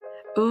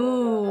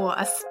Ooh,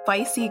 a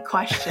spicy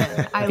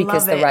question. I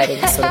because love the it. writing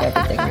is sort of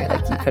everything, right?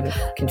 Like you kind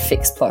of can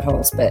fix plot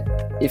holes, but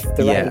if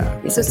the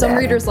writing isn't So some there,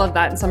 readers love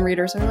that, and some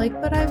readers are like,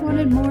 "But I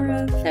wanted more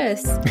of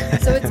this."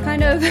 So it's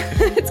kind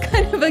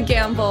of a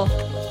gamble.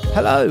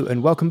 Hello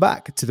and welcome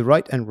back to the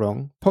Right and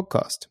Wrong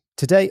podcast.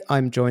 Today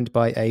I'm joined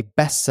by a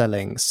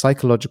best-selling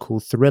psychological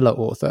thriller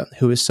author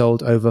who has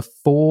sold over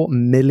 4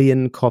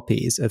 million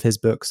copies of his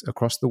books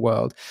across the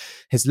world.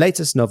 His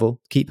latest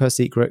novel, Keep Her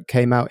Secret,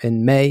 came out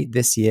in May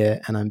this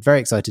year, and I'm very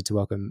excited to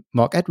welcome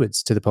Mark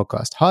Edwards to the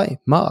podcast. Hi,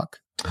 Mark.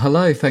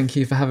 Hello, thank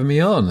you for having me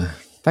on.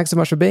 Thanks so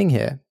much for being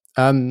here.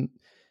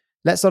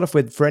 Let's start off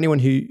with, for anyone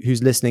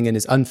who's listening and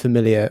is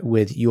unfamiliar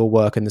with your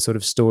work and the sort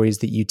of stories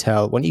that you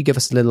tell, why don't you give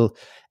us a little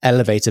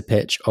elevator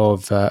pitch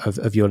of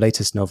your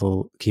latest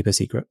novel, Keep Her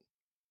Secret?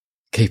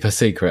 Keep Her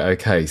Secret.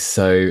 Okay,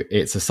 so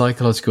it's a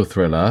psychological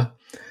thriller,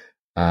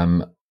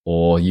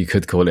 or you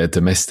could call it a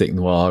domestic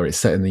noir. It's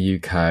set in the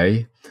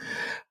UK,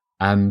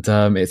 and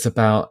it's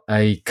about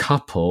a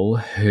couple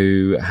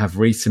who have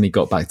recently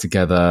got back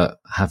together,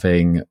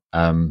 having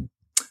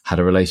had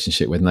a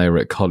relationship when they were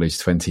at college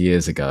 20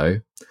 years ago.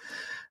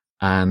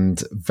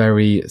 And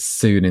very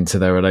soon into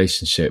their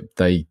relationship,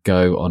 they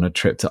go on a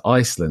trip to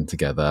Iceland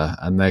together,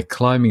 and they're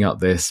climbing up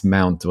this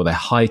mountain, or they're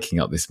hiking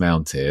up this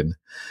mountain,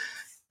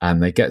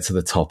 and they get to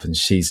the top, and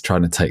she's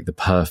trying to take the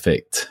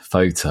perfect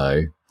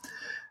photo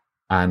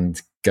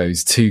and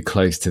goes too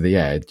close to the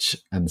edge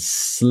and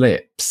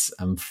slips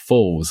and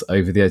falls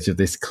over the edge of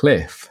this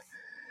cliff.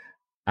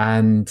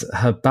 And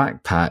her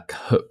backpack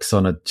hooks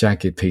on a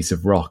jagged piece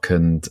of rock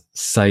and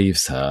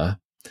saves her.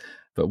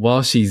 But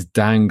while she's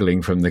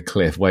dangling from the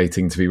cliff,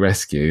 waiting to be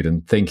rescued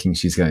and thinking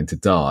she's going to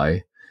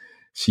die,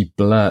 she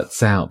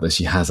blurts out that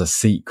she has a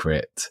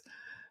secret.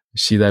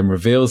 She then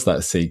reveals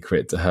that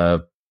secret to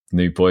her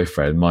new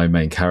boyfriend, my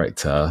main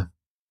character,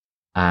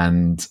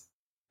 and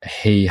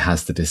he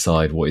has to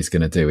decide what he's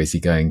going to do. Is he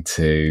going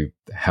to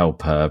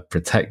help her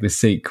protect the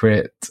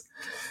secret,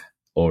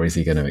 or is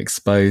he going to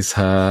expose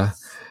her?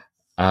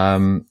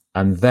 And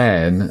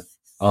then,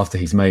 after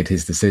he's made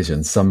his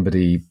decision,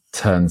 somebody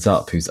turns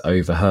up who's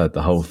overheard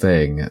the whole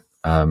thing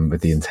with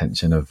the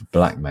intention of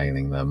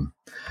blackmailing them,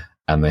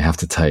 and they have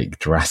to take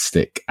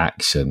drastic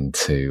action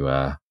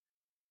to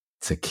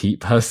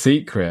keep her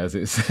secret, as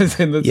it says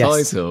in the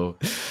title.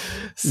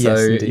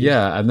 So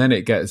yeah, and then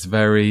it gets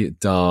very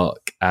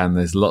dark, and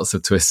there's lots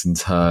of twists and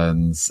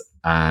turns,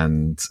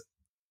 and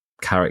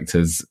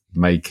characters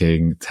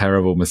making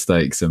terrible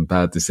mistakes and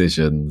bad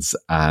decisions,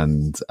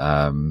 and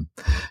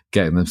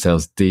getting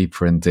themselves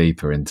deeper and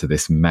deeper into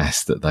this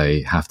mess that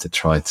they have to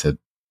try to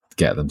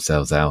get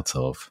themselves out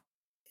of.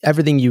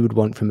 Everything you would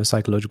want from a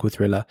psychological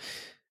thriller.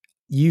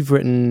 You've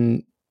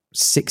written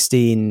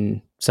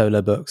 16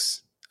 solo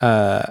books.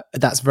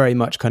 That's very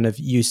much kind of,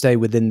 you stay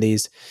within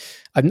these.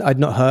 I'd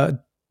not heard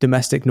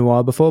domestic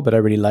noir before, but I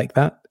really like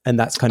that, and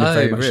that's kind of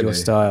very much your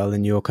style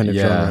and your kind of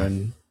genre,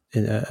 and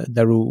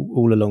they're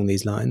all along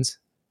these lines.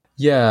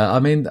 Yeah, I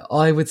mean,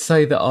 I would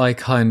say that I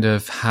kind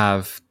of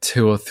have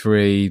 2 or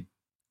 3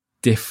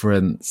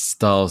 different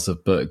styles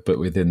of book, but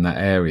within that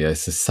area.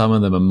 So some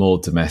of them are more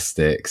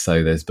domestic.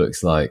 So there's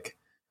books like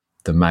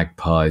The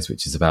Magpies,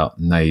 which is about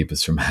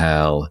neighbours from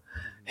hell,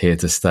 Here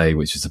to Stay,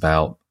 which is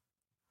about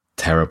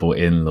terrible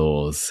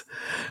in-laws.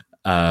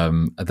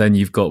 And then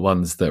you've got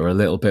ones that are a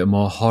little bit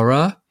more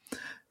horror.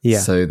 Yeah.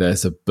 So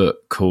there's a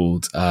book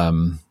called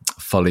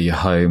Follow Your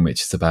Home,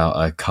 which is about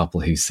a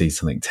couple who see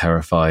something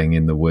terrifying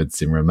in the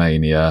woods in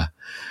Romania.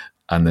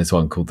 And there's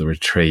one called The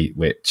Retreat,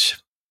 which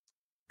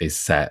is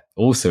set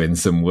also in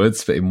some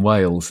woods, but in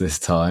Wales this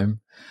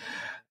time.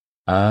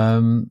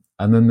 And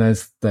then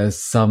there's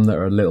some that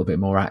are a little bit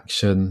more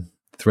action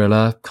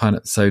thriller, kind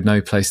of. So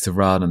No Place to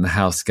Run and The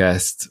House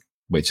Guest,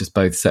 which is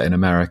both set in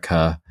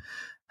America,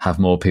 have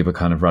more people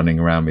kind of running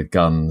around with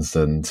guns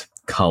and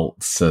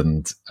cults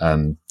and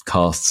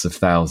casts of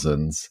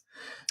thousands.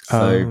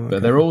 So,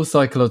 but they're all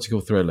psychological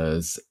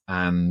thrillers,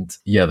 and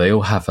yeah, they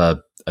all have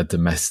a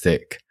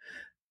domestic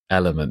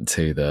element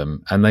to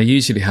them, and they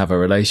usually have a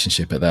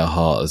relationship at their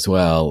heart as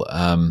well.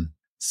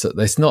 So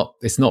it's not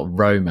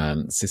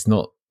romance, it's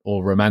not,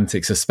 or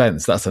romantic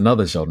suspense. That's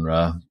another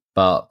genre,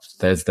 but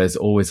there's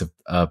always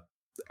a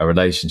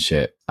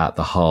relationship at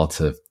the heart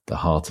of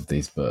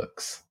these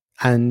books.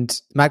 And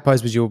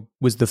Magpies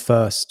was the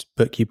first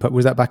book you put.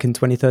 Was that back in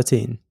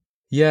 2013?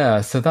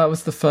 Yeah, so that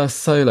was the first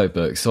solo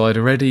book. So I'd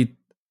already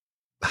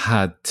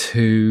had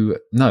 4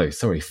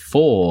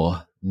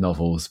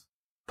 novels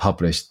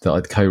published that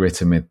I'd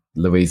co-written with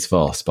Louise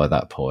Voss by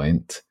that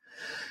point,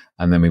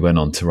 and then we went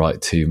on to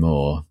write 2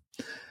 more.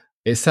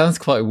 It sounds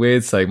quite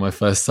weird saying my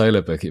first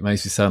solo book. It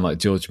makes me sound like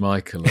George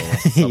Michael or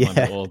someone,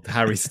 or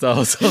Harry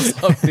Styles or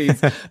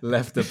somebody's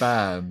left a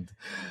band.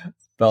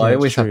 But I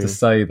always have to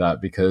say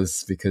that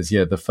because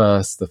yeah, the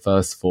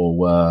first 4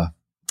 were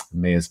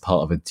me as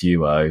part of a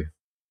duo.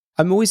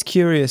 I'm always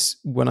curious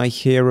when I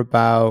hear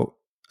about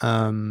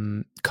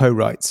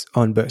co-writes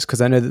on books,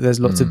 because I know that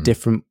there's lots of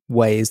different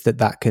ways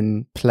that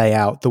can play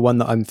out. The one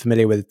that I'm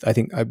familiar with, I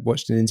think I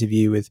watched an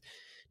interview with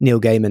Neil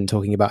Gaiman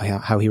talking about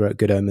how he wrote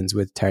Good Omens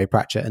with Terry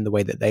Pratchett and the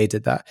way that they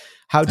did that.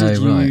 How did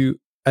you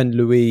and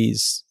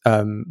Louise,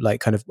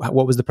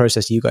 what was the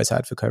process you guys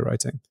had for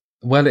co-writing?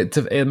 Well, it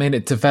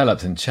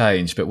developed and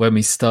changed, but when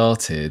we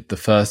started, the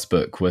first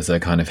book was a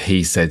kind of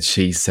he said,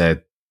 she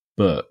said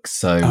book.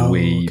 So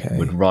we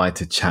would write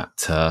a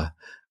chapter.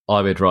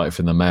 I would write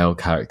from the male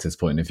character's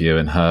point of view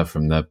and her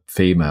from the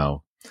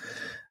female.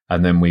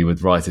 And then we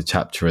would write a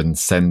chapter and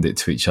send it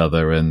to each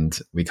other, and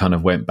we kind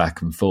of went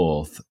back and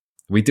forth.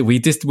 We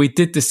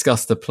did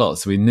discuss the plot,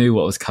 so we knew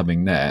what was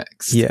coming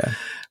next. Yeah.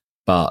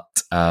 But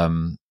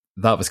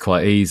that was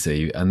quite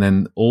easy. And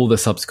then all the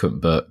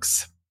subsequent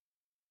books,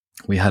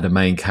 we had a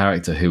main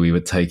character who we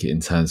would take it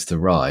in turns to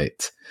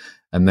write,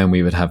 and then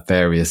we would have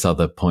various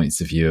other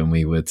points of view,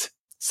 and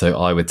so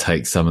I would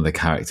take some of the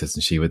characters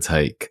and she would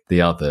take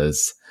the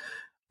others,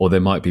 or there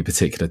might be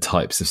particular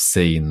types of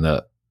scene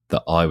that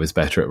I was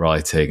better at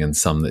writing and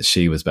some that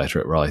she was better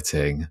at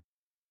writing.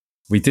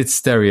 We did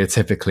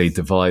stereotypically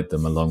divide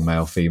them along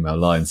male-female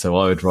lines, so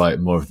I would write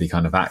more of the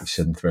kind of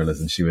action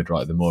thrillers and she would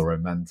write the more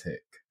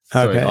romantic.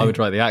 Sorry, I would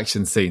write the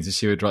action scenes and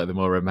she would write the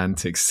more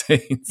romantic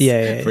scenes,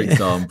 for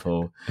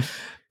example.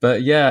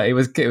 But yeah, it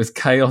was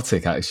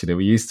chaotic actually.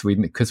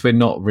 Because we're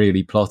not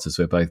really plotters,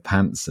 we're both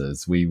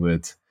pantsers. We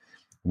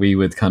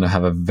would kind of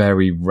have a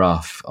very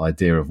rough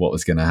idea of what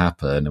was going to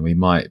happen, and we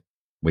might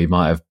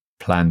have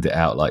planned it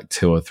out like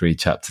 2 or 3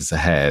 chapters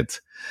ahead,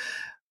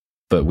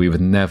 but we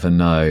would never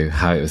know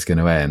how it was going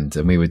to end,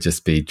 and we would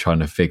just be trying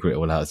to figure it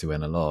all out as we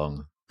went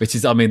along. Which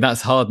is,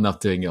 that's hard enough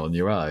doing it on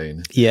your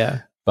own.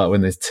 Yeah. But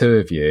when there's 2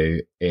 of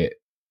you,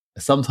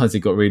 sometimes it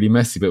got really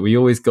messy, but we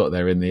always got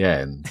there in the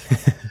end.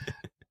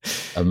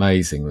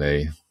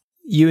 Amazingly.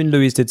 You and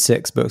Louise did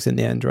 6 books in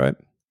the end, right?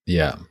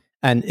 Yeah.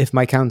 And if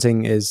my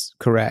counting is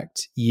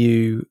correct,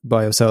 you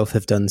by yourself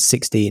have done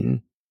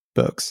 16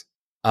 books.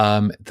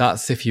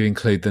 That's if you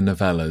include the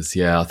novellas.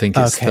 Yeah, I think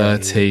it's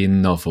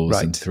 13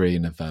 novels and 3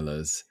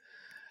 novellas.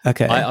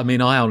 Okay.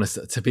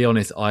 To be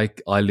honest, I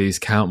lose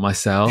count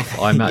myself.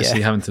 I'm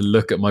actually having to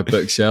look at my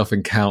bookshelf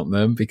and count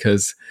them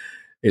because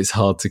it's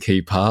hard to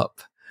keep up.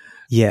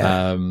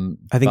 Yeah.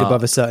 I think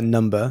above a certain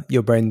number,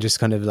 your brain just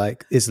kind of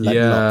is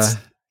lots.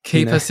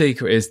 Keep a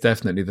Secret is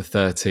definitely the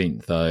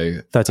 13th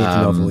though.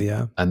 13th novel,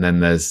 yeah. And then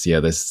there's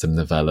some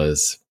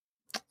novellas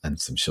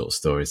and some short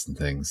stories and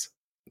things.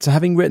 So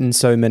having written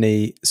so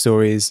many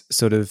stories,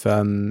 sort of,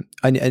 and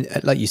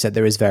like you said,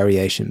 there is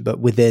variation, but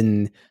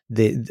within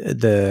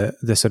the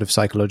sort of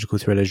psychological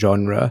thriller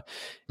genre,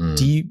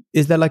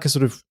 is there like a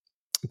sort of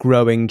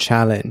growing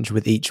challenge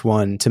with each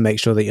one to make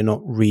sure that you're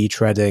not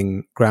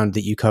retreading ground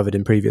that you covered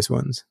in previous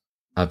ones?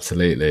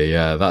 Absolutely,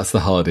 yeah. That's the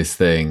hardest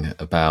thing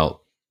about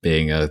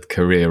being a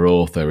career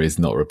author, is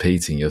not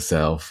repeating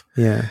yourself.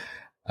 Yeah.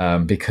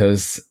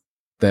 Because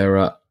there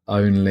are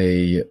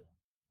only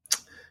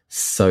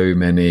so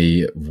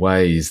many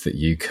ways that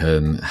you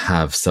can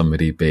have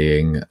somebody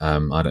being,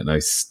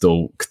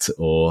 stalked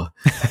or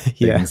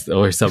things,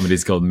 or if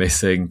somebody's gone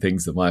missing,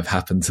 things that might have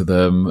happened to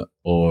them,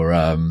 or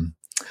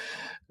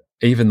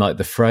even like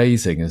the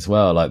phrasing as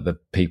well, like the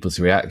people's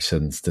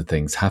reactions to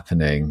things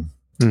happening.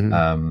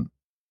 Mm-hmm.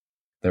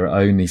 There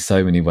are only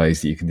so many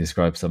ways that you can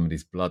describe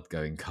somebody's blood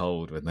going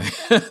cold when they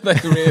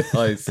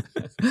realise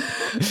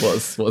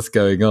what's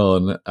going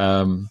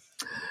on.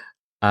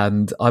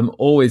 And I'm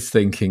always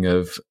thinking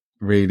of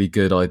really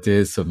good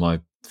ideas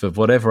for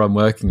whatever I'm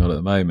working on at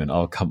the moment.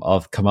 I'll come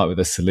up with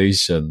a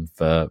solution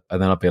and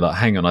then I'll be like,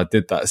 hang on, I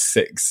did that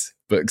 6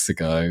 books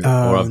ago,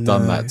 or I've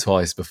done that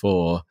twice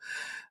before.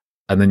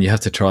 And then you have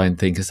to try and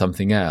think of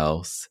something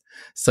else.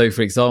 So,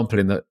 for example,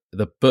 in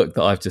the book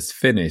that I've just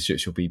finished,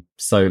 which will be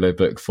solo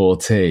book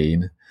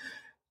 14,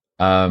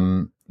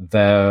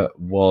 there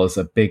was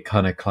a big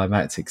kind of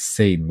climactic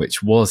scene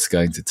which was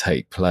going to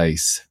take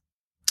place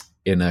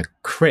in a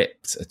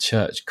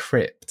church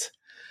crypt.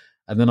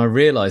 And then I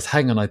realised,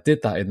 hang on, I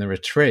did that in the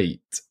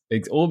retreat.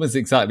 It's almost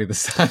exactly the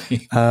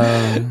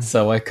same.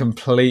 So I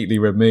completely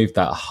removed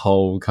that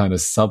whole kind of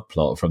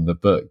subplot from the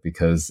book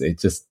because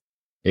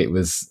it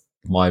was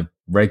my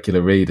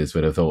regular readers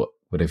would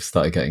have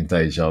started getting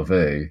deja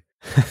vu.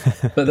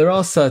 But there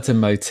are certain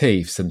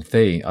motifs and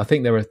themes. I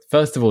think there are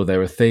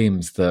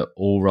themes that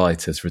all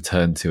writers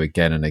return to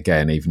again and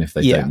again, even if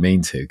they don't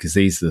mean to, because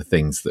these are the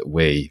things that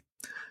we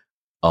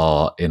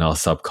are in our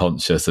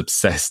subconscious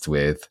obsessed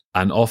with.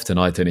 And often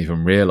I don't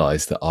even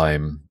realize that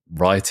I'm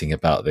writing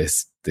about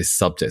this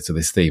subject or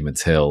this theme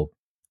until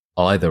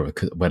either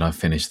when I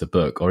finish the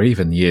book or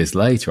even years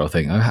later. I'll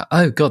think,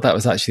 oh God, that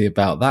was actually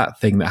about that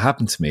thing that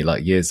happened to me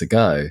like years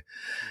ago.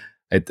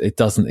 It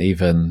doesn't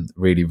even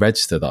really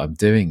register that I'm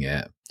doing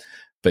it,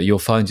 but you'll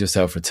find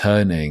yourself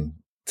returning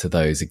to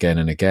those again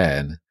and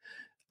again.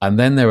 And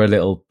then there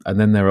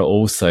are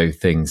also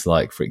things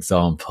like, for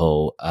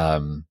example, I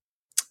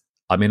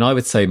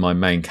would say my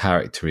main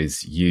character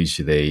is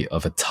usually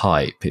of a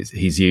type.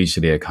 He's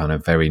usually a kind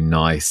of very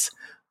nice,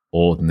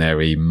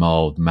 ordinary,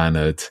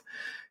 mild-mannered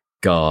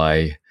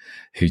guy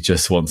who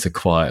just wants a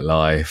quiet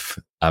life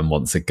and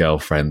wants a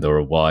girlfriend or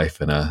a wife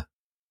and a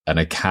and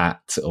a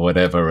cat or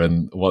whatever,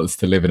 and wants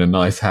to live in a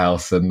nice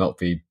house and not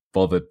be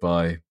bothered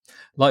by,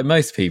 like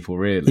most people,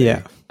 really.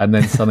 Yeah. And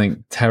then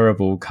something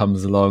terrible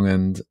comes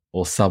along,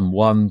 or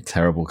someone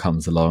terrible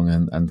comes along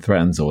and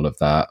threatens all of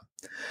that.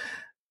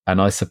 And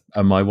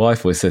my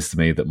wife always says to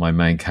me that my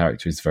main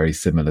character is very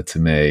similar to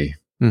me.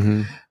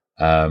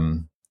 Mm-hmm.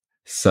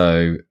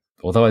 So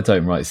although I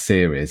don't write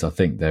series, I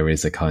think there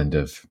is a kind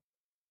of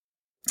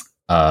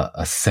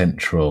a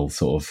central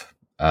sort of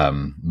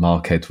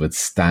Mark Edwards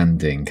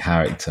standing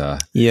character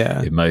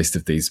in most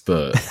of these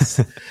books.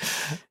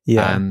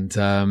 And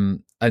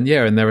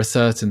there are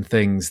certain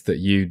things that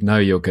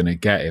you're going to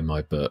get in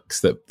my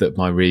books that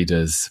my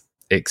readers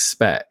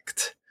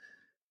expect.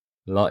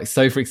 Like,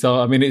 so for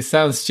example, I mean, it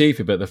sounds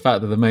stupid, but the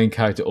fact that the main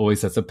character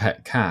always has a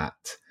pet cat,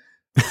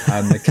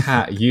 and the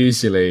cat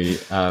usually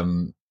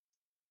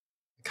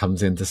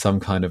comes into some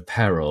kind of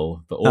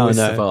peril, but always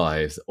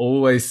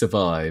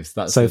survives.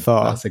 That's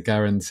that's a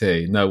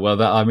guarantee. No, well,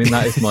 that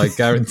is my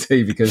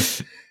guarantee,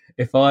 because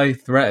if I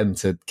threatened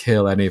to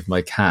kill any of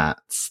my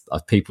cats,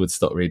 people would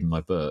stop reading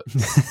my book.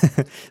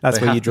 That's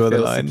where you draw the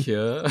line.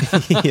 Secure.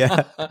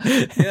 Yeah.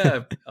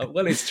 Yeah.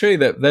 Well, it's true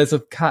that there's a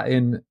cat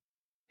in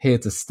Here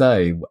to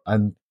Stay,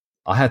 and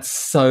I had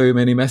so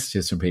many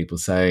messages from people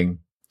saying,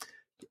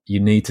 you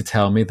need to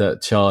tell me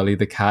that Charlie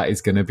the cat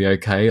is going to be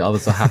okay,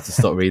 otherwise I have to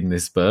stop reading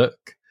this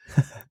book.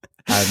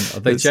 And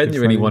they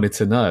genuinely wanted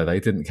to know. They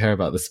didn't care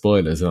about the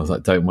spoilers, and I was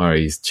like, don't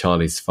worry,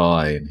 Charlie's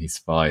fine, he's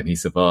fine, he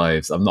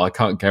survives. I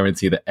can't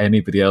guarantee that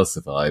anybody else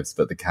survives,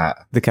 but the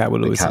cat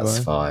will always survive. The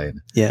cat's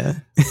fine. Yeah.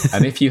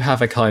 And if you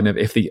have a kind of,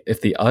 if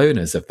the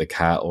owners of the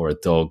cat or a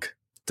dog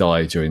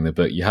die during the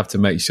book, you have to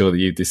make sure that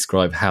you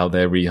describe how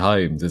they're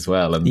rehomed as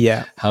well, and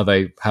how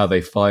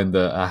they find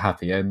a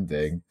happy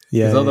ending.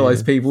 Because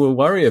otherwise people will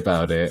worry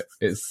about it.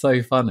 It's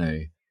so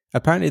funny.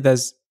 Apparently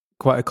there's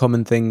quite a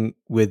common thing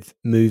with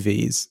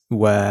movies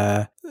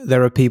where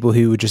there are people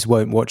who just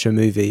won't watch a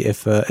movie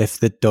if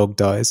the dog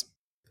dies.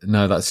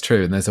 No, that's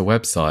true. And there's a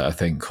website, I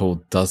think,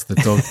 called Does the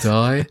Dog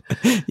Die?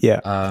 Yeah.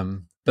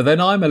 But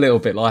then I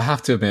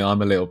have to admit,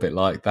 I'm a little bit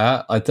like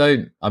that. I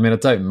don't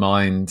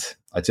mind.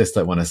 I just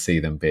don't want to see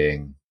them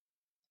being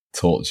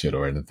tortured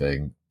or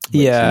anything.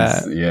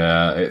 That's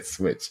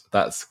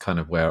kind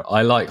of where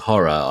I like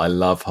horror. I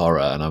love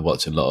horror, and I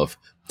watch a lot of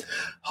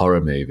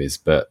horror movies.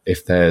 But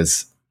if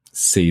there's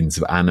scenes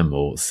of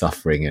animals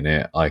suffering in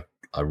it, I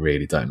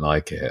really don't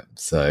like it.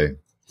 So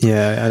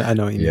I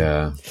know what you mean.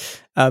 Yeah.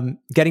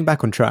 Getting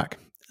back on track.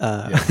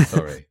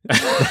 Sorry.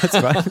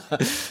 That's right.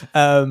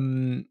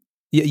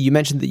 You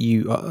mentioned that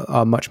you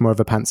are much more of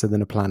a pantser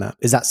than a planner.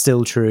 Is that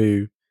still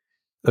true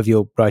of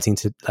your writing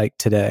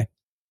today?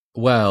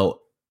 Well,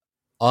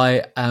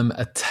 I am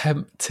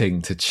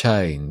attempting to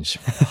change,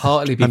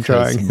 partly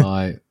because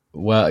I'm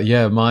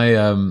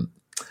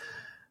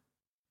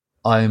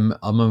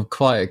on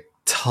quite a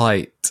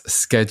tight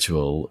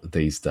schedule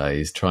these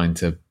days, trying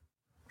to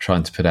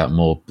put out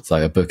more,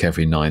 like a book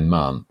every 9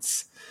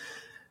 months.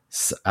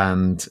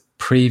 And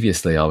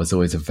previously, I was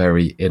always a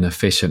very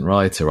inefficient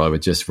writer. I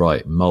would just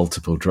write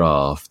multiple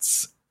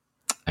drafts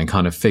and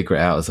kind of figure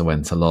it out as I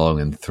went along,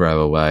 and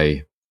throw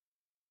away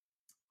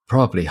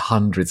probably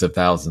hundreds of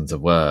thousands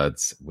of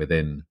words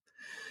within.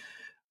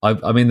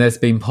 I mean, there's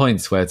been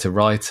points where to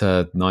write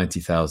a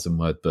 90,000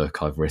 word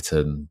book, I've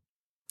written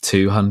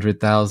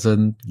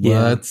 200,000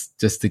 words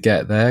just to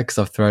get there, because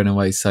I've thrown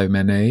away so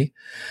many.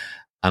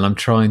 And I'm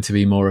trying to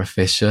be more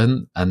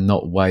efficient and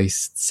not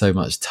waste so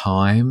much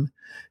time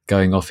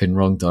going off in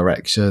wrong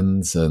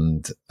directions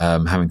and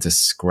having to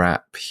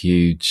scrap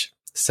huge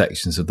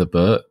sections of the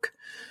book.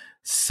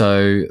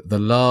 So the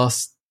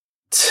last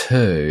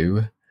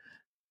two,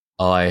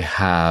 I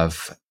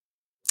have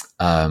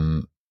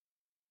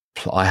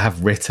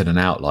written an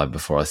outline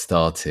before I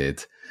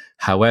started.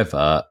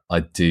 However, I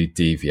do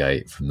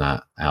deviate from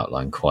that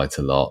outline quite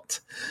a lot.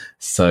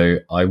 So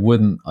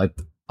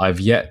I've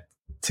yet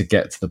to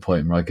get to the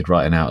point where I could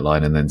write an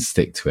outline and then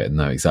stick to it and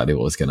know exactly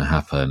what was going to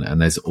happen.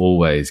 And there's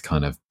always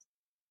kind of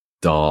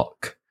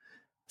dark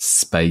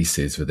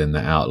spaces within the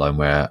outline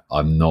where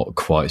I'm not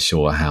quite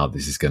sure how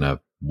this is going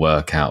to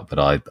work out, but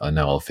I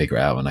know I'll figure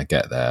it out when I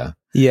get there.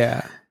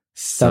 Yeah.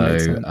 So,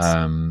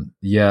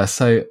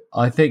 so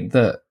I think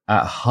that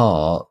at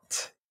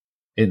heart,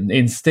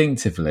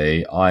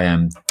 instinctively, I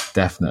am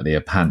definitely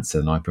a pantser,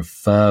 and I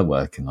prefer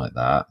working like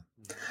that.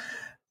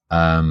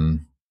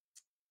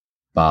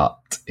 But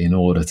in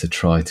order to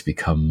try to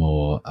become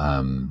more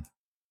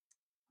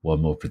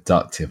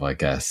productive, I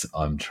guess,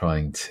 I'm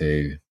trying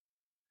to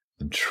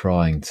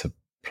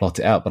plot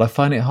it out. But I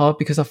find it hard,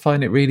 because I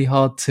find it really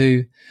hard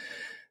to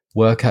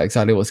work out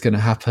exactly what's going to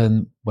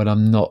happen when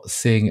I'm not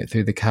seeing it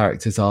through the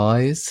character's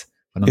eyes,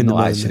 when I'm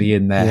not actually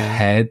in their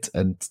head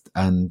and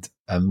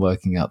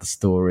working out the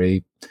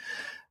story,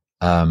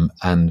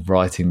 and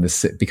writing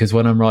because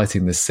when I'm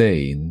writing the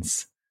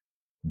scenes,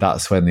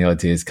 that's when the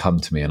ideas come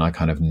to me, and I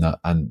kind of know,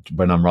 and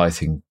when I'm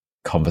writing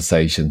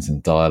conversations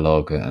and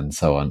dialogue and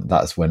so on,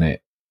 that's when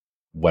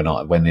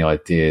the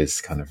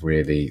ideas kind of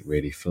really,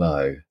 really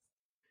flow.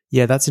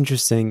 Yeah, that's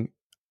interesting.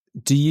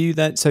 Do you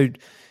then, so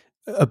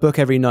a book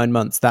every 9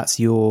 months, that's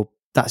your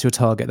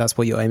target, that's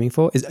what you're aiming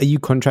for? Are you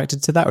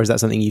contracted to that, or is that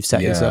something you've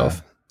set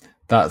yourself?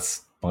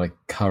 That's my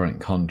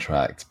current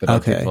contract, but I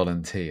did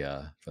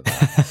volunteer for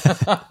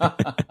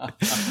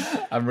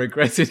that. and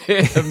regretted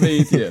it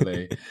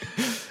immediately.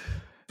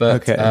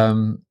 But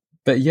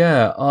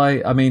yeah,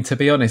 I mean, to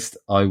be honest,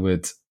 I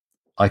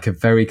could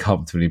very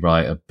comfortably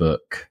write a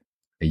book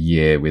a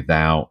year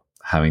without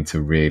having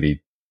to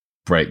really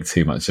break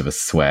too much of a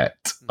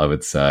sweat, I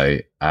would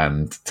say,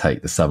 and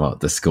take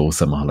the school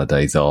summer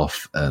holidays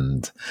off,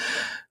 and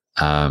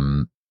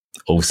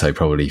also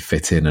probably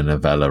fit in a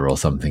novella or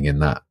something in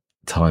that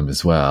time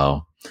as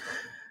well.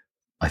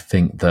 I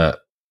think that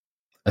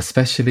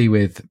especially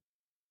with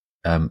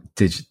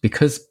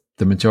because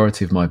the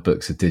majority of my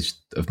books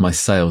of my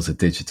sales are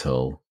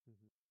digital,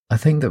 I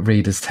think that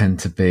readers tend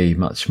to be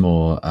much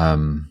more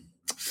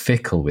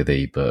fickle with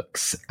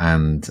ebooks,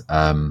 and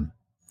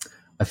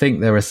I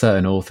think there are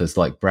certain authors,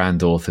 like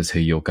brand authors,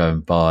 who you'll go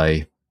and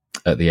buy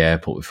at the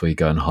airport before you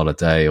go on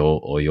holiday,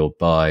 or you'll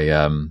buy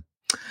in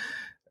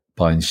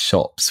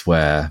shops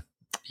where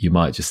you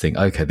might just think,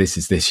 okay, this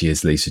is this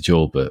year's Lisa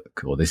Jewell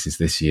book, or this is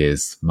this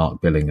year's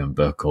Mark Billingham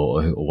book,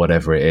 or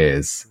whatever it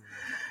is.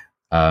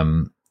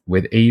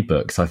 With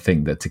ebooks, I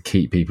think that to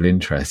keep people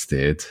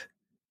interested,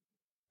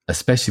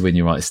 especially when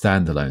you write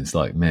standalones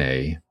like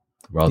me,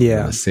 rather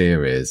than a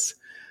series,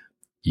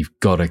 you've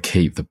got to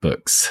keep the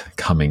books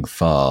coming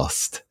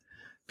fast,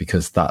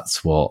 because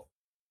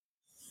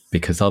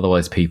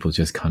otherwise people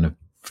just kind of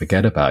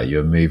forget about you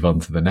and move on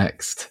to the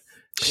next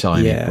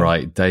shiny,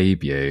 bright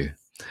debut.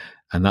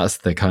 And that's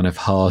the kind of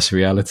harsh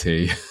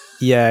reality.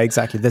 Yeah,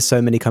 exactly. There's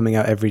so many coming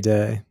out every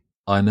day.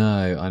 I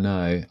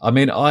know. I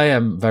mean, I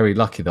am very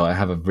lucky that I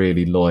have a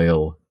really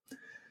loyal,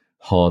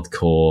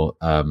 hardcore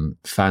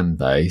fan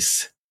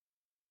base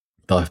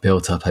that I've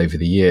built up over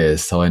the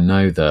years. So I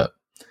know that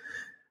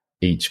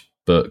each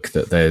book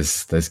that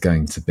there's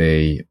going to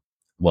be,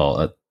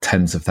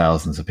 tens of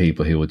thousands of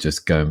people who will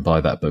just go and buy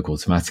that book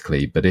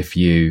automatically. But if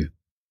you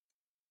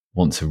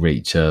want to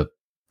reach the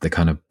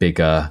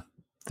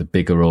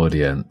bigger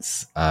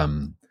audience,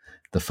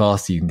 the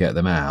faster you can get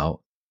them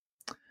out.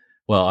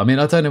 Well, I mean,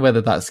 I don't know whether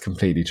that's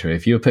completely true.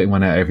 If you were putting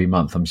one out every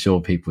month, I'm sure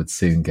people would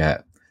soon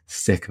get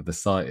sick of the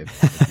sight of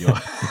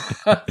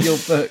your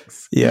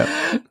books.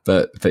 Yeah.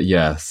 But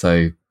yeah,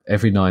 so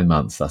every 9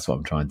 months, that's what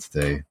I'm trying to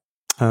do.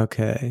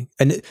 Okay.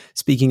 And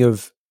speaking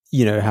of,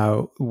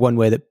 how one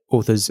way that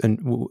authors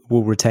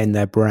will retain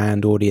their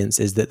brand audience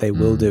is that they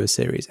will do a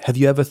series. Have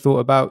you ever thought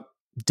about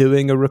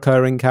doing a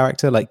recurring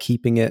character, like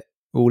keeping it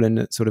all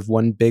in sort of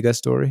one bigger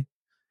story?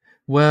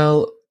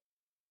 Well,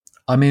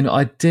 I mean,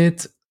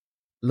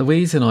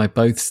 Louise and I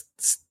both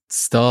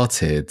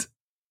started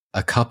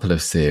a couple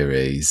of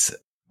series.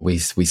 We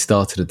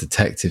started a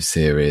detective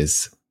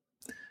series,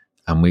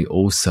 and we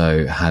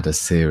also had a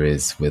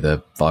series with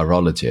a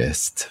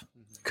virologist,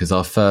 because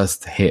our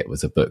first hit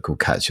was a book called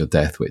Catch Your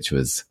Death, which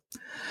was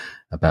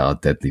about a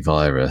deadly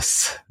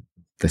virus.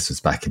 This was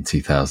back in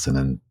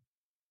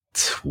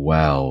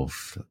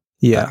 2012.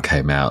 That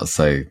came out.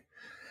 So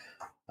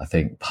I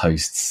think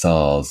post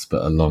SARS,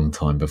 but a long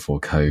time before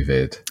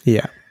COVID.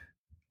 Yeah.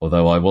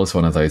 Although I was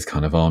one of those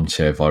kind of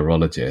armchair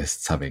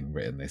virologists, having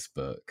written this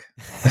book.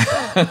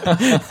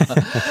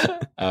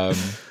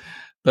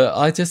 But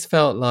I just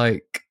felt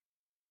like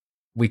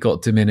we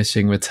got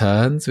diminishing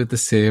returns with the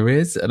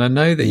series. And I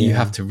know that you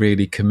have to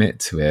really commit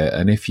to it.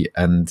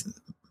 And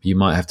you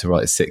might have to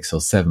write 6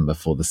 or 7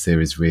 before the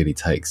series really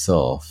takes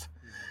off.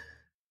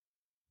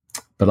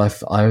 But I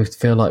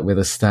feel like with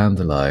a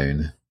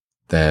standalone,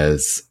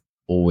 there's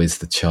always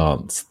the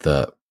chance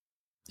that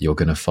you're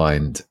going to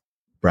find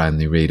brand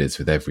new readers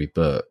with every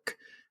book.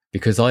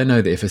 Because I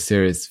know that if a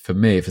series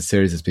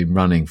has been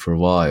running for a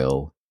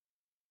while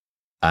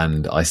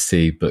and I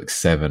see books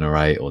 7 or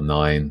 8 or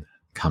 9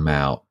 come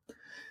out,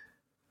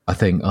 I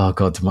think, oh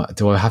God,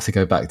 do I have to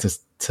go back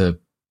to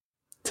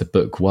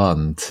book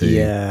 1 to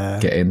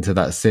get into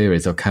that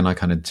series, or can I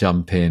kind of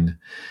jump in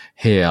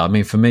here? I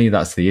mean, for me,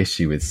 that's the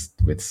issue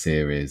with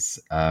series.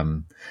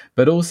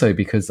 But also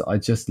because I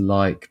just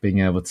like being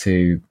able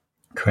to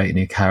create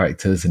new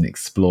characters and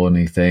explore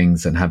new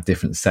things and have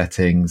different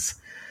settings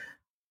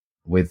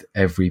with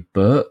every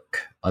book.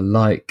 I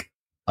like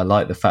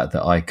the fact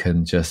that I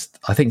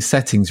think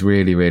setting's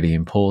really, really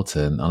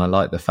important. And I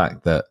like the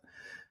fact that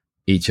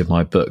each of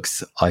my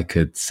books, I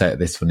could set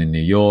this one in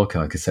New York,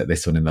 and I could set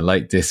this one in the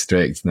Lake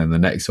District, and then the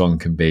next one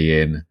can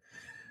be in,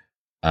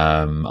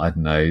 I don't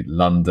know,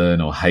 London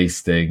or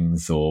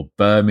Hastings or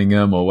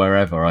Birmingham or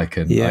wherever. I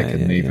can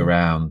move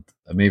around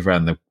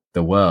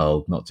the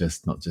world, not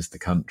just the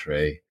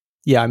country.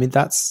 Yeah, I mean,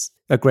 that's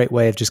a great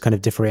way of just kind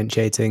of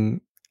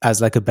differentiating as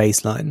like a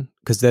baseline,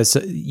 because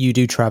you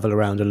do travel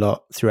around a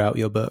lot throughout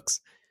your books.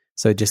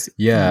 So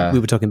we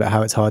were talking about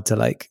how it's hard to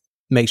like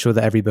make sure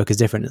that every book is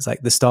different. It's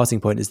like the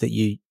starting point is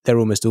that they're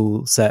almost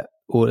all set,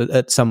 or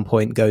at some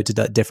point go to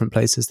different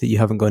places that you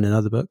haven't gone in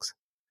other books.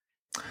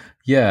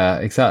 Yeah,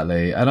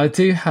 exactly. And I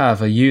do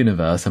have a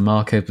universe, a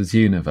Mark Edwards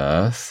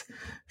universe.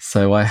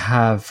 So I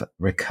have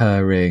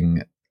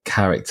recurring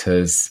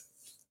characters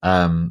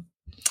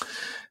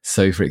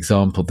So, for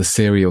example, the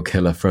serial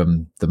killer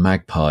from The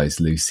Magpies,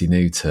 Lucy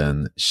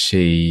Newton,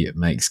 she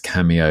makes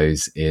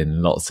cameos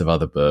in lots of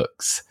other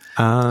books.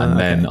 And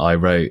then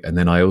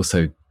I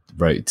also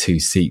wrote 2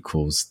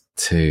 sequels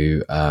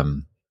to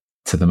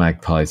The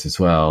Magpies as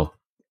well.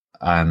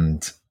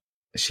 And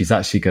she's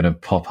actually going to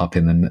pop up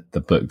in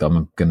the book that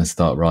I'm going to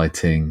start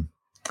writing,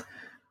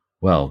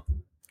 well,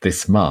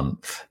 this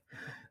month.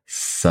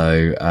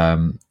 So,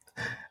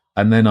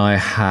 and then I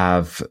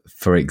have,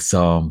 for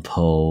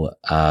example,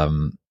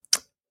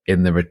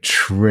 in The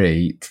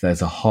Retreat,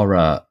 there's a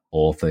horror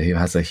author who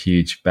has a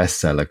huge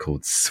bestseller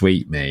called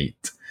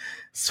Sweetmeat.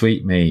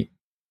 Sweetmeat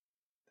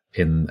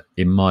in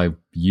my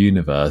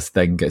universe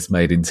then gets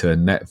made into a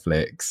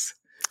Netflix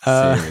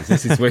series.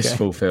 This is wish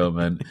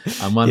fulfillment.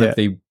 And one of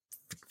the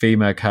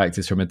female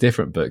characters from a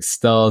different book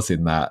stars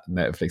in that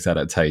Netflix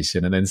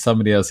adaptation, and then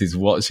somebody else is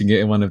watching it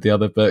in one of the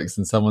other books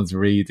and someone's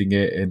reading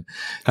it. And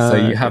so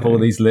you have all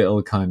these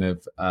little kind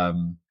of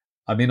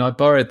I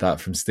borrowed that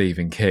from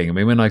Stephen King. I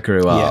mean, when I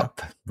grew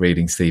up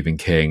reading Stephen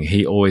King,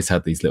 he always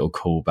had these little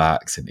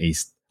callbacks and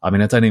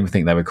I don't even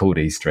think they were called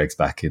Easter eggs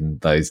back in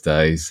those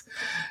days,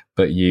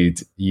 but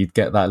you'd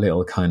get that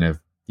little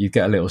you'd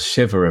get a little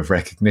shiver of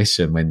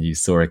recognition when you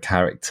saw a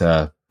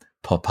character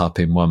pop up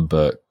in one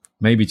book,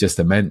 maybe just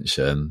a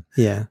mention,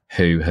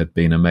 who had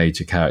been a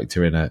major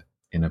character in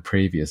a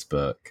previous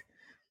book.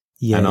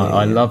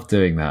 I love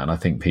doing that, and I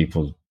think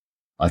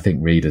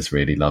readers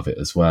really love it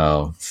as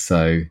well.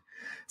 So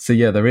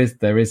yeah, there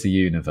is a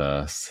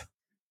universe.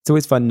 It's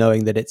always fun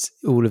knowing that it's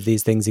all of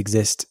these things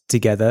exist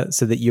together,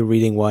 so that you're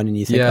reading one and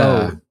you think,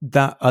 oh,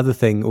 that other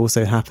thing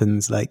also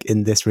happens like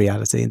in this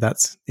reality.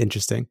 That's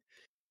interesting.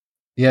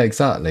 Yeah,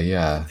 exactly.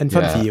 Yeah. And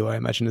fun for you, I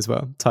imagine, as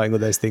well, tying all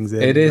those things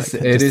in. It is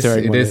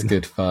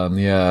good fun.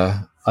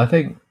 Yeah. I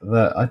think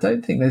that I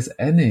don't think there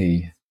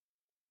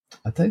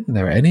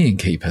are any in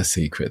Keep Her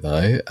Secret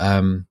though.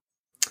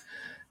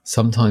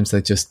 Sometimes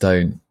they just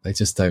don't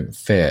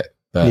fit.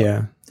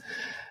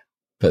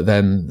 But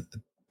then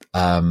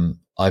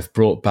I've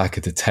brought back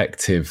a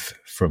detective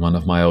from one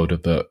of my older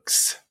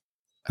books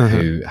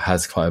who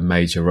has quite a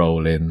major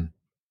role in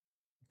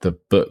the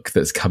book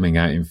that's coming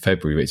out in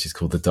February, which is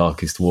called The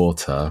Darkest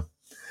Water.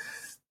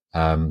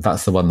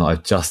 That's the one that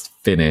I've just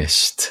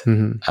finished.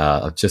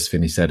 I've just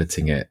finished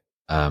editing it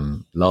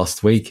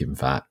last week, in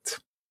fact.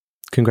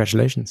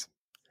 Congratulations.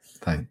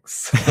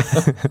 Thanks.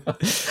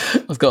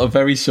 I've got a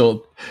very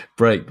short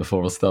break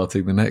before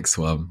starting the next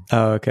one.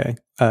 Oh, okay.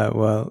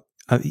 Well,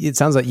 it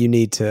sounds like you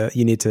need to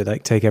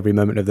like take every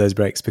moment of those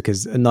breaks,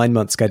 because a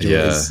 9-month schedule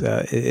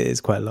is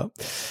quite a lot.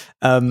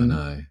 I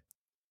know.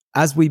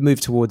 As we move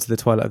towards the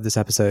twilight of this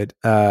episode,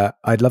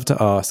 I'd love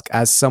to ask,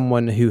 as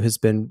someone who has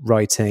been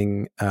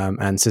writing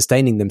and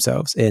sustaining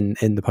themselves in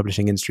the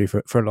publishing industry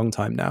for a long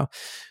time now,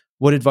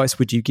 what advice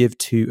would you give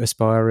to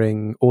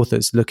aspiring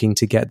authors looking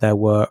to get their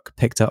work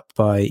picked up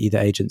by either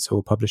agents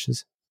or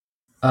publishers?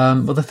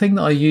 Well, the thing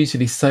that I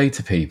usually say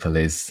to people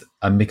is,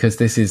 and because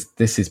this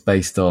is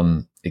based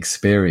on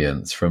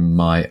experience from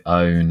my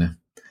own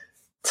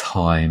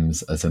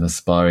times as an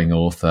aspiring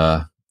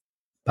author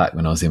back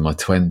when I was in my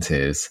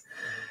 20s,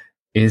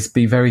 is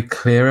be very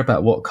clear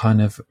about what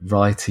kind of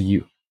writer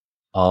you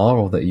are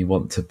or that you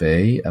want to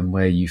be and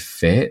where you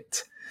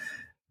fit.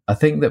 I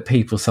think that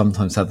people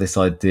sometimes have this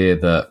idea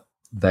that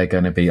they're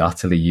going to be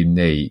utterly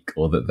unique,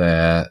 or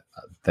that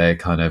they're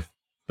kind of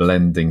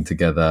blending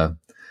together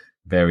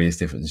various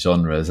different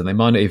genres, and they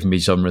might not even be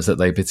genres that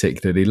they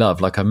particularly love.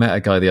 Like, I met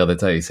a guy the other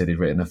day who said he'd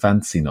written a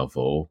fantasy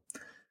novel,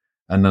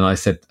 and then I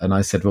said,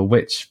 well,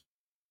 which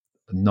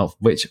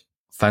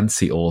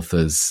fantasy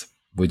authors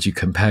would you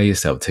compare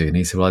yourself to? And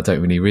he said, well, I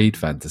don't really read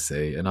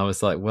fantasy. And I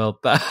was like, well,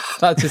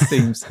 that just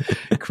seems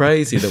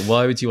crazy. That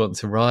why would you want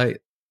to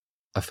write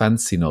a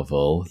fantasy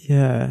novel?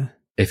 Yeah.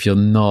 If you're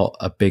not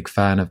a big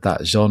fan of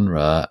that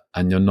genre,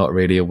 and you're not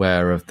really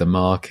aware of the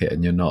market,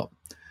 and you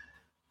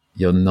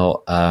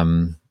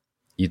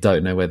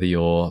don't know whether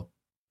you're,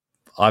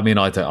 I mean,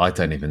 I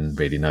don't even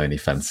really know any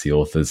fantasy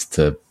authors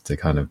to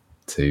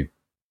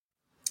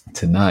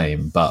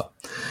name, but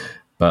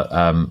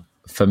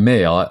for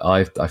me,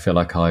 I feel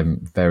like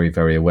I'm very,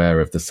 very aware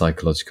of the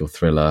psychological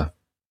thriller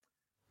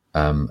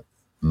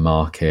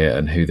market,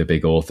 and who the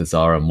big authors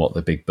are, and what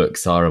the big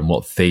books are, and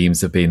what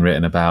themes have been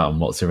written about,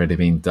 and what's already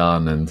been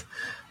done. And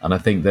I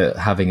think that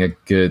having a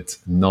good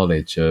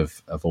knowledge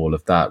of all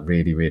of that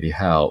really, really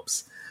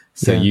helps.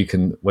 So you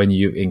can, when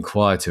you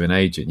inquire to an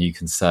agent, you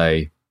can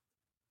say,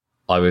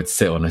 I would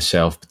sit on a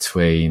shelf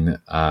between,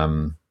 I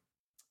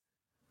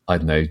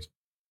don't know,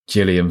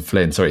 Gillian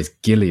Flynn. Sorry, it's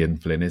Gillian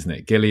Flynn, isn't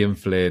it? Gillian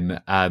Flynn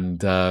and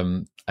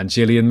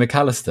Gillian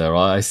McAllister.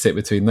 I sit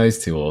between those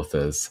two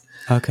authors.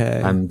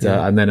 Okay. And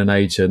then an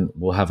agent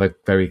will have a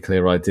very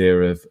clear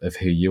idea of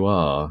who you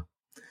are.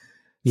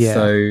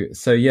 Yeah.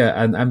 So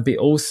yeah, and be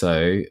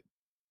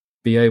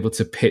able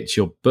to pitch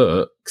your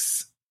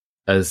books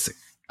as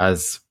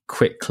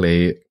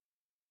quickly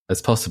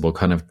as possible,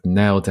 kind of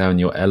nail down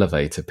your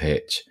elevator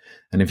pitch.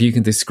 And if you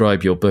can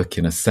describe your book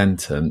in a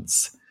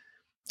sentence,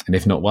 and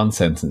if not one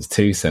sentence,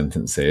 2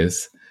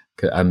 sentences,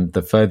 And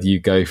the further you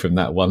go from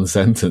that one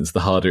sentence, the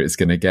harder it's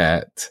going to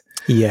get.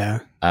 Yeah.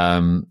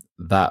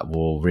 That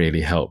will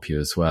really help you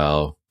as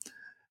well.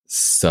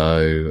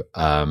 So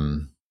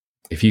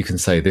if you can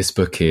say this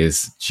book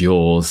is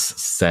Jaws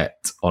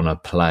set on a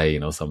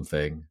plane or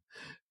something,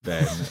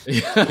 then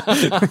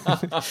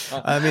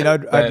I mean,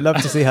 I'd love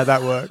to see how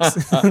that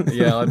works.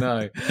 Yeah, I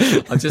know.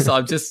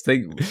 I'm just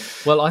thinking.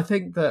 Well, I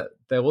think that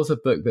there was a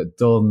book that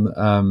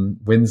Don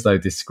Winslow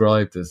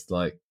described as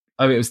like,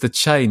 it was The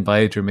Chain by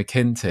Adrian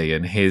McKinty,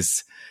 and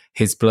his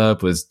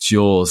blurb was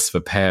Jaws for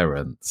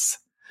parents,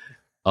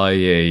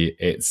 i.e.,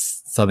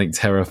 it's something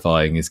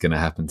terrifying is going to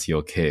happen to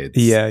your kids.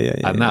 Yeah.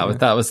 And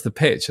that was the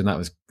pitch, and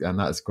that's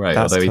great.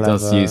 That's Although clever. he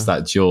does use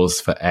that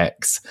Jaws for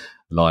X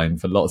line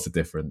for lots of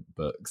different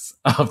books,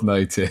 I've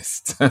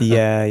noticed.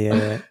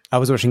 Yeah. I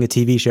was watching a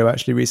TV show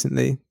actually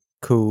recently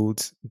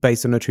called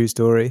Based on a True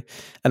Story,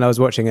 and I was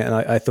watching it and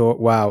I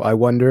thought, wow, I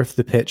wonder if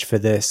the pitch for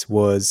this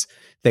was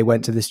they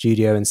went to the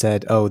studio and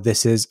said, oh,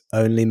 this is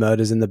Only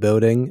Murders in the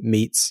Building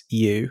meets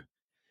You.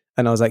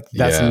 And I was like,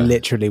 that's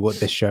literally what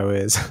this show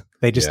is.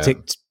 They just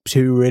ticked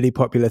two really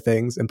popular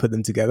things and put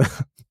them together.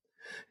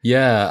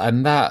 Yeah,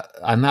 and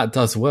that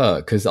does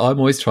work, because I'm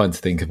always trying to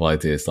think of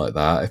ideas like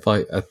that. If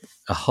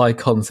a high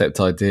concept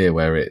idea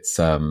where it's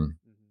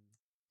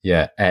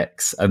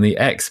X, and the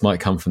X might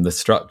come from the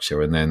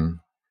structure, and then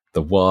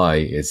the Y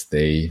is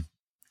the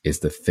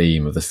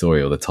theme of the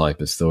story or the type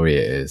of story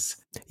it is.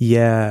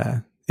 Yeah.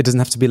 It doesn't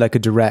have to be like a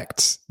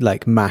direct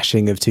like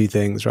mashing of two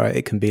things, right?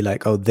 It can be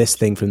like, oh, this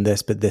thing from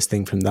this, but this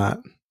thing from that.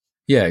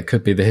 Yeah, it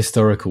could be the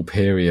historical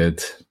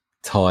period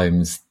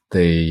times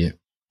the,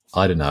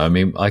 I don't know. I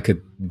mean, I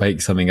could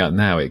make something up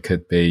now. It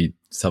could be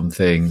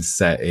something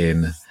set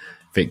in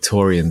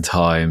Victorian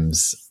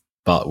times,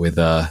 but with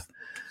a,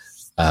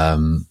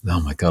 oh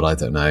my God, I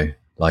don't know,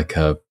 like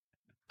a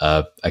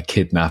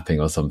kidnapping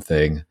or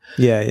something.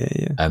 Yeah.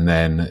 And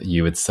then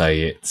you would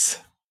say it's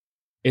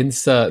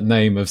insert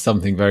name of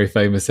something very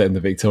famous set in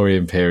the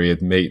Victorian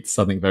period meets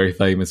something very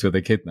famous with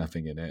a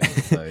kidnapping in it.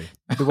 So.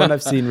 The one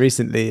I've seen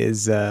recently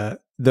is the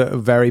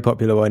very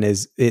popular one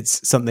is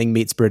it's something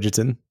meets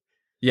Bridgerton.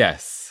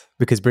 Yes.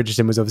 Because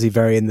Bridgerton was obviously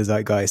very in the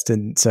zeitgeist,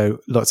 and so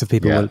lots of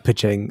people were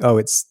pitching, oh,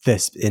 it's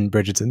this in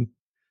Bridgerton.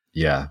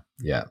 Yeah.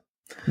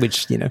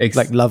 Which,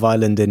 like Love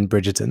Island in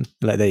Bridgerton.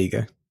 Like, there you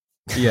go.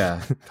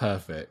 Yeah,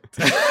 perfect.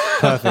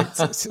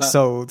 Perfect.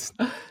 Sold.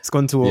 It's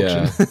gone to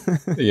auction.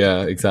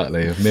 Yeah,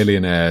 exactly.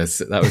 Millionaires.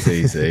 That was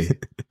easy.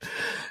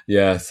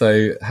 Yeah.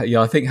 So,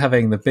 I think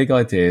having the big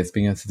ideas,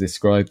 being able to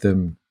describe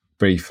them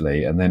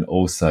briefly, and then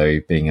also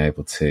being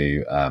able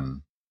to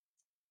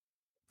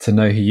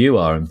know who you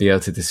are and be able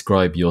to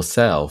describe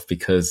yourself,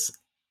 because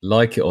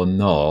like it or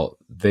not,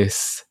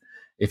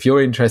 if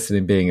you're interested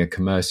in being a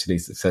commercially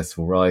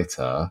successful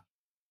writer,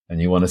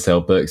 and you want to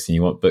sell books and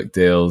you want book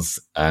deals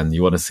and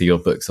you want to see your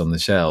books on the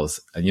shelves,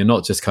 and you're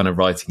not just kind of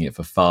writing it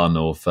for fun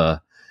or for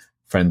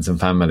friends and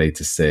family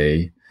to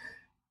see,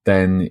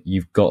 then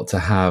you've got to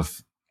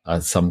have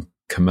some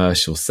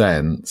commercial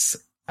sense,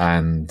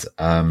 and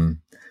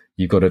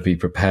you've got to be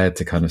prepared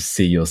to kind of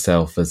see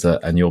yourself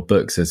and your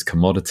books as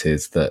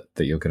commodities that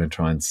you're going to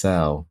try and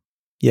sell.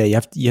 Yeah,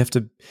 you have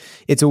to.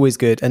 It's always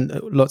good, and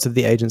lots of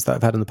the agents that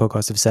I've had on the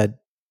podcast have said,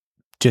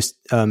 just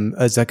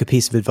as like a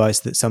piece of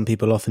advice that some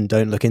people often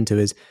don't look into,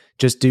 is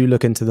just do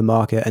look into the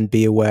market and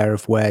be aware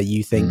of where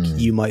you think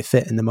you might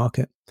fit in the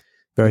market.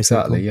 Very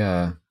exactly, simple.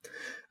 Yeah.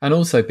 And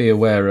also be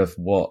aware of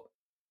who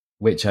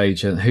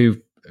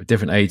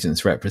different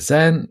agents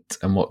represent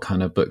and what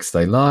kind of books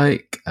they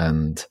like,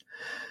 and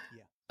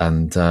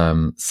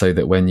so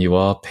that when you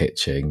are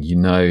pitching, you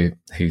know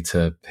who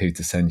to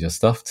send your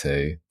stuff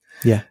to.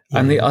 Yeah.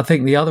 And I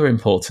think the other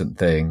important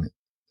thing,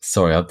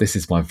 sorry, this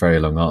is my very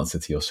long answer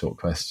to your short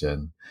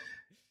question,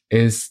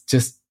 is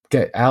just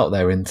get out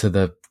there into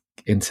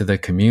the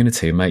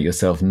community and make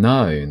yourself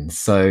known.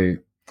 So,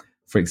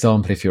 for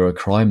example, if you're a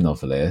crime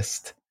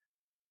novelist,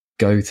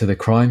 go to the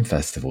crime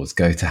festivals,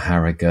 go to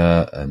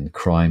Harrogate and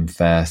Crime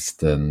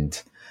Fest,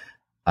 and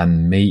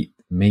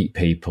meet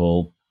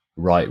people,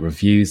 write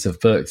reviews of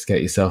books,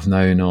 get yourself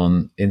known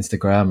on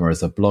Instagram or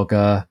as a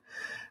blogger,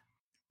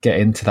 get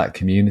into that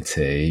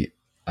community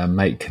and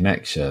make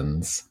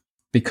connections,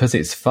 because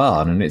it's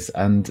fun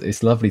and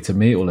it's lovely to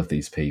meet all of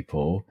these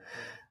people.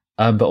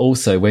 But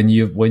also when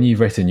you've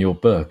written your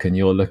book and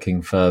you're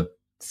looking for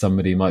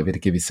somebody who might be able to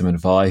give you some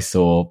advice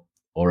or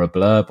a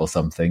blurb or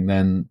something,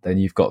 then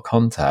you've got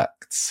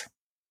contacts.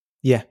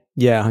 Yeah,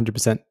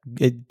 100%.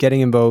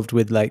 Getting involved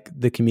with like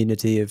the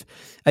community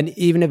and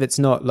even if it's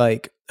not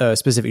like a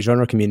specific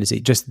genre community,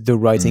 just the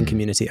writing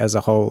community as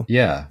a whole.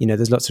 Yeah.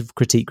 There's lots of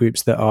critique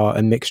groups that are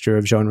a mixture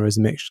of genres,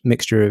 a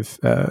mixture of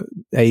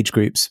age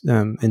groups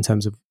in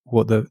terms of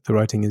what the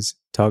writing is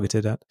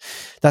targeted at.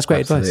 That's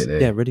great advice.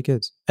 Yeah, really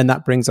good. And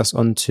that brings us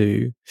on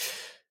to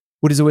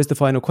what is always the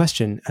final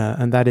question.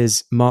 And that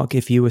is, Mark,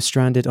 if you were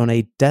stranded on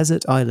a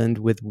desert island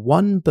with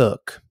one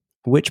book,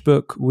 which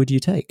book would you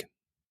take?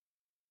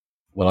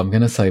 Well, I'm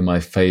going to say my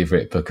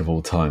favourite book of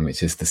all time,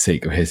 which is The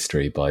Secret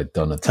History by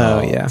Donna Tartt.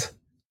 Oh, yeah.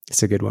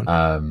 It's a good one.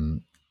 I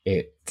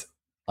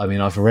I mean,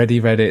 I've already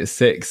read it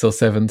 6 or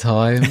 7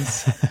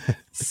 times.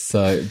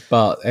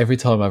 But every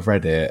time I've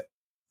read it,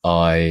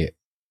 I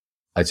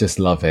just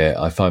love it.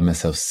 I find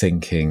myself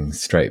sinking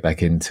straight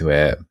back into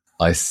it.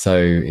 I so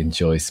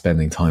enjoy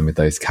spending time with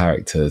those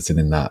characters and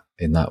in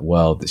that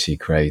world that she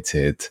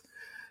created.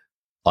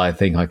 I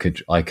think I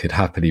could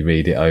happily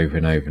read it over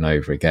and over and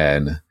over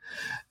again.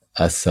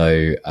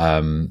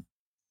 And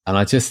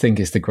I just think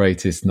it's the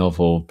greatest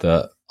novel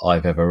that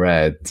I've ever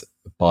read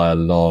by a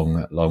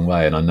long, long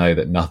way. And I know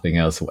that nothing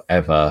else will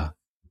ever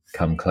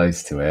come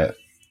close to it.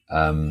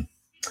 I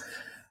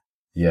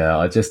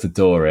just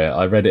adore it.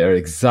 I read it at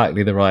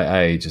exactly the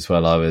right age as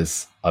well. I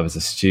was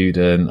a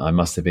student. I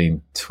must have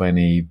been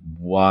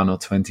 21 or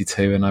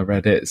 22 when I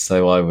read it.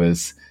 So I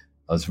was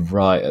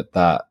right at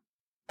that.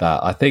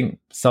 I think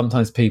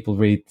sometimes people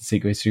read The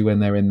Secret History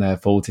when they're in their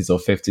 40s or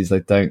 50s.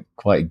 They don't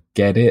quite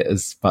get it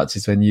as much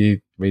as when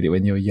you read it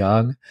when you're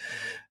young.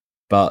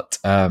 But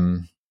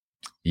and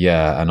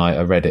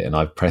I read it and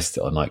I pressed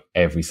it on like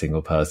every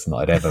single person that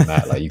I'd ever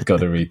met. Like, you've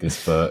got to read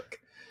this book.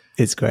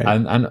 It's great.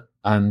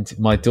 And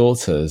my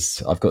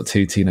daughters, I've got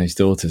 2 teenage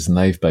daughters, and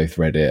they've both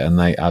read it and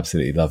they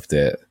absolutely loved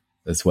it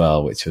as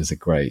well, which was a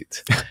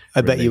great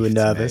I bet you were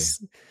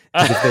nervous.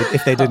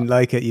 If they didn't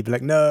like it, you'd be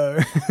like, no.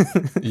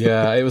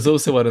 Yeah, it was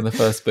also one of the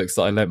first books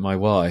that I lent my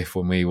wife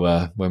when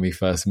we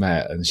first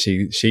met, and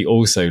she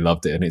also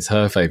loved it, and it's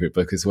her favourite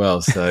book as well.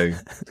 So,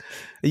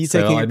 are you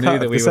taking a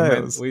cut of the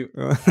sales?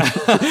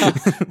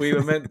 We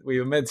were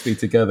meant to be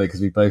together because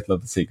we both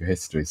love The Secret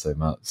History so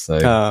much.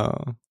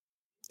 So,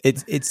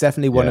 it's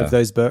definitely one of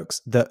those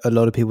books that a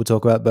lot of people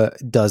talk about, but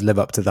does live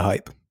up to the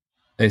hype.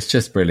 It's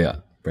just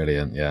brilliant.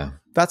 Yeah.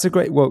 That's a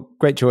great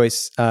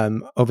choice.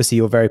 Obviously,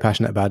 you're very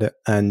passionate about it,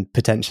 and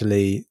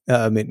potentially,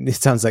 it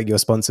sounds like you're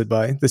sponsored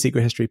by The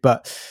Secret History.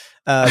 But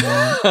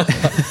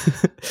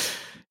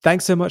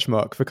thanks so much,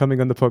 Mark, for coming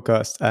on the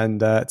podcast and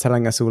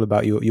telling us all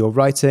about your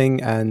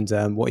writing and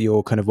what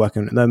you're kind of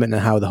working on at the moment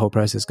and how the whole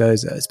process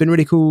goes. It's been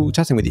really cool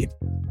chatting with you.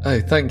 Oh,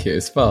 thank you.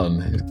 It's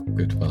fun. It's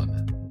good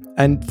fun.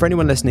 And for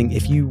anyone listening,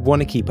 if you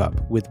want to keep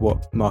up with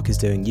what Mark is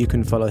doing, you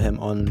can follow him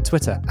on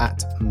Twitter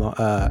at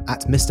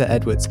Mr.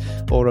 Edwards,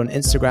 or on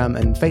Instagram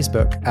and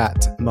Facebook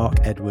at Mark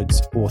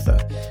Edwards Author.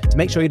 To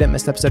make sure you don't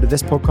miss an episode of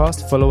this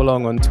podcast, follow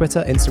along on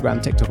Twitter,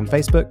 Instagram, TikTok, and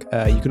Facebook.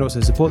 You can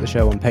also support the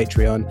show on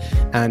Patreon.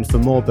 And for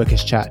more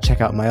bookish chat, check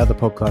out my other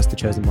podcast, The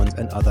Chosen Ones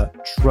and Other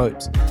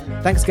Tropes.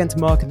 Thanks again to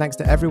Mark, and thanks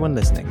to everyone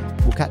listening.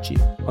 We'll catch you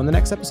on the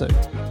next episode.